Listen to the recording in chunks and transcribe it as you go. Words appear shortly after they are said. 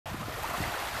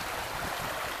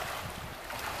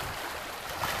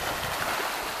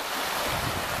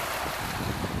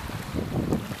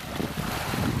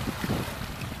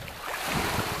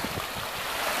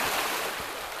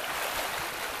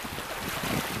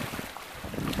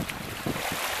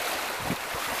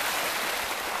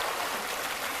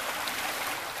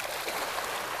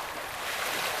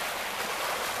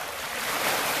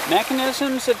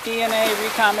Mechanisms of DNA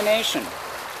recombination.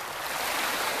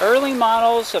 Early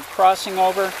models of crossing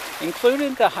over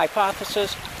included the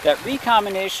hypothesis that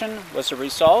recombination was a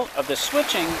result of the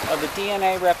switching of the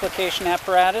DNA replication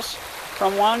apparatus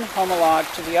from one homolog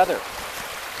to the other.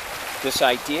 This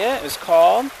idea is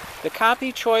called the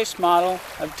copy choice model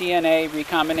of DNA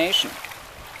recombination.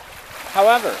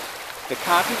 However, the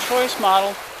copy choice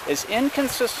model is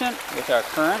inconsistent with our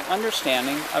current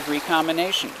understanding of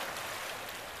recombination.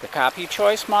 The copy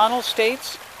choice model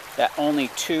states that only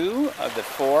 2 of the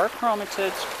 4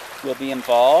 chromatids will be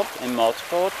involved in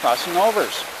multiple crossing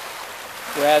overs,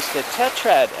 whereas the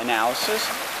tetrad analysis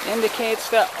indicates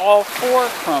that all 4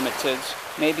 chromatids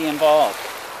may be involved.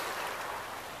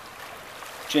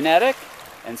 Genetic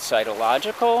and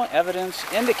cytological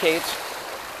evidence indicates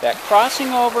that crossing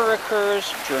over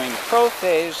occurs during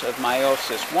prophase of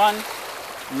meiosis I,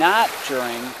 not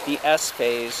during the S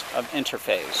phase of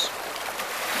interphase.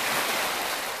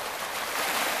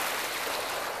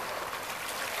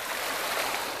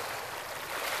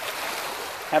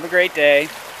 Have a great day.